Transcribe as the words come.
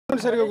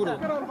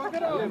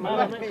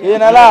ఈ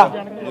నెల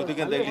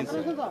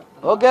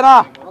ఓకేనా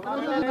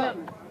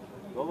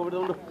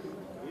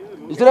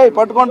ఇసురే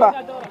పట్టుకుంటా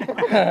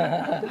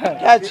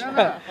క్యాచ్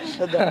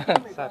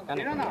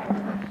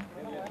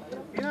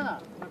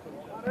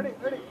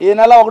ఈ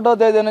నెల 1వ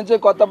తేదీ నుంచి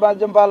కొత్త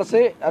మద్యం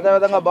పాలసీ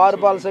అదేవిధంగా బార్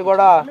పాలసీ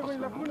కూడా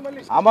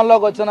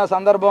అమల్లోకి వచ్చిన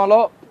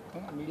సందర్భంలో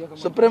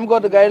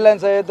సుప్రీంకోర్టు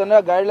గైడ్లైన్స్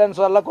ఏవైతున్నాయో గైడ్లైన్స్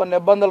వల్ల కొన్ని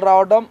ఇబ్బందులు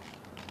రావడం,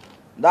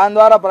 దాని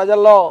ద్వారా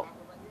ప్రజల్లో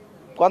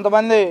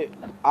కొంతమంది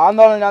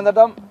ఆందోళన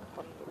చెందటం,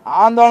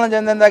 ఆందోళన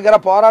చెందిన దగ్గర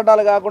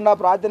పోరాటాలు కాకుండా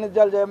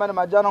ప్రాతినిధ్యాలు చేయమని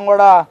మధ్యాహ్నం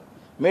కూడా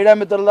మీడియా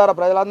మిత్రుల ద్వారా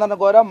ప్రజలందరినీ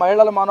కోరాం.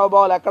 మహిళల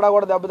మనోభావాలు ఎక్కడా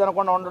కూడా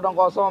దెబ్బతినకుండా ఉండటం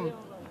కోసం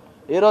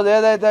ఈరోజు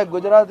ఏదైతే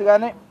గుజరాత్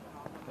కానీ,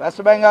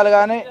 వెస్ట్ బెంగాల్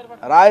కానీ,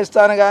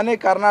 రాజస్థాన్ కానీ,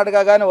 కర్ణాటక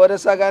కానీ,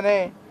 ఒరిస్సా కానీ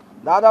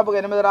దాదాపుగా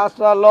 8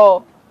 రాష్ట్రాల్లో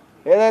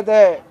ఏదైతే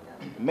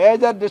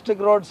మేజర్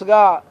డిస్ట్రిక్ట్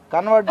రోడ్స్గా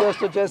కన్వర్ట్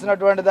చేస్తూ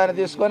చేసినటువంటి దాన్ని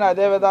తీసుకొని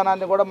అదే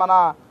విధానాన్ని కూడా మన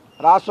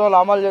రాష్ట్రంలో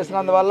అమలు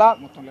చేసినందువల్ల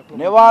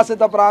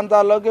నివాసిత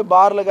ప్రాంతాల్లోకి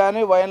బార్లు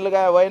కానీ,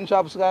 వైన్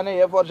షాప్స్ కానీ,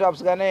 A4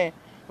 షాప్స్ కానీ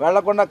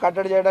వెళ్లకుండా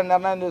కట్టడి చేయడానికి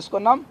నిర్ణయం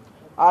తీసుకున్నాం.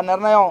 ఆ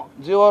నిర్ణయం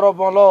జీవో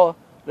రూపంలో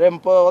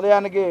రేపు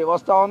ఉదయానికి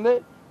వస్తూ ఉంది.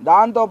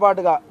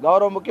 దాంతోపాటుగా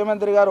గౌరవ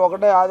ముఖ్యమంత్రి గారు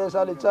ఒకటే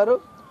ఆదేశాలు ఇచ్చారు.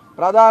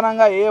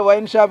 ప్రధానంగా ఏ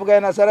వైన్ షాప్కి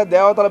అయినా సరే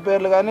దేవతల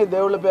పేర్లు కానీ,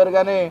 దేవుళ్ళ పేరు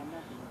కానీ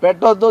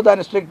పెట్టొద్దు,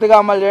 దాన్ని స్ట్రిక్ట్గా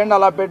అమలు చేయండి.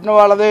 అలా పెట్టిన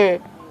వాళ్ళది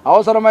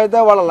అవసరమైతే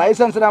వాళ్ళ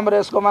లైసెన్స్ నెంబర్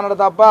వేసుకోమన్నాడు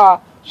తప్ప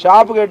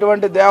షాపుకి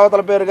ఎటువంటి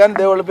దేవతల పేరు కానీ,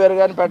 దేవుళ్ళ పేరు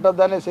కానీ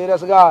పెట్టొద్దని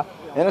సీరియస్గా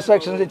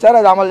ఇన్స్ట్రక్షన్స్ ఇచ్చారు.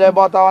 అది అమలు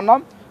చేయబోతా ఉన్నాం.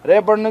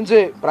 రేపటి నుంచి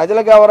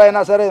ప్రజలకు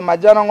ఎవరైనా సరే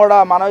మధ్యాహ్నం కూడా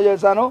మనవి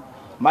చేశాను,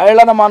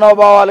 మహిళల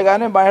మనోభావాలు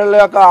కానీ, మహిళల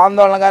యొక్క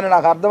ఆందోళన కానీ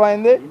నాకు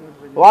అర్థమైంది.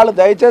 వాళ్ళు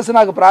దయచేసి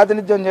నాకు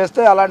ప్రాతినిధ్యం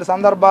చేస్తే అలాంటి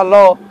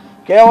సందర్భాల్లో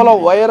కేవలం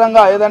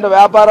వైరంగా ఏదంటే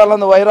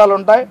వ్యాపారాల్లో వైరాలు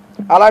ఉంటాయి,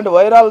 అలాంటి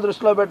వైరాలు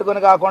దృష్టిలో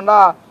పెట్టుకుని కాకుండా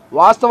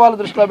వాస్తవాలు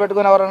దృష్టిలో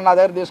పెట్టుకుని ఎవరైనా నా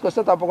దగ్గర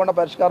తీసుకొస్తే తప్పకుండా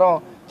పరిష్కారం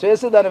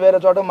చేసి దాన్ని వేరే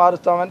చోట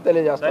మారుస్తామని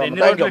తెలియజేస్తాం.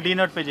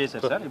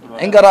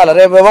 ఇంకా రాలే,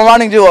 రేపు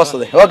మార్నింగ్ జీవో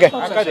వస్తుంది. ఓకే,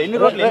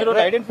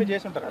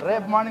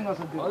 రేపు మార్నింగ్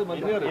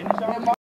వస్తుంది.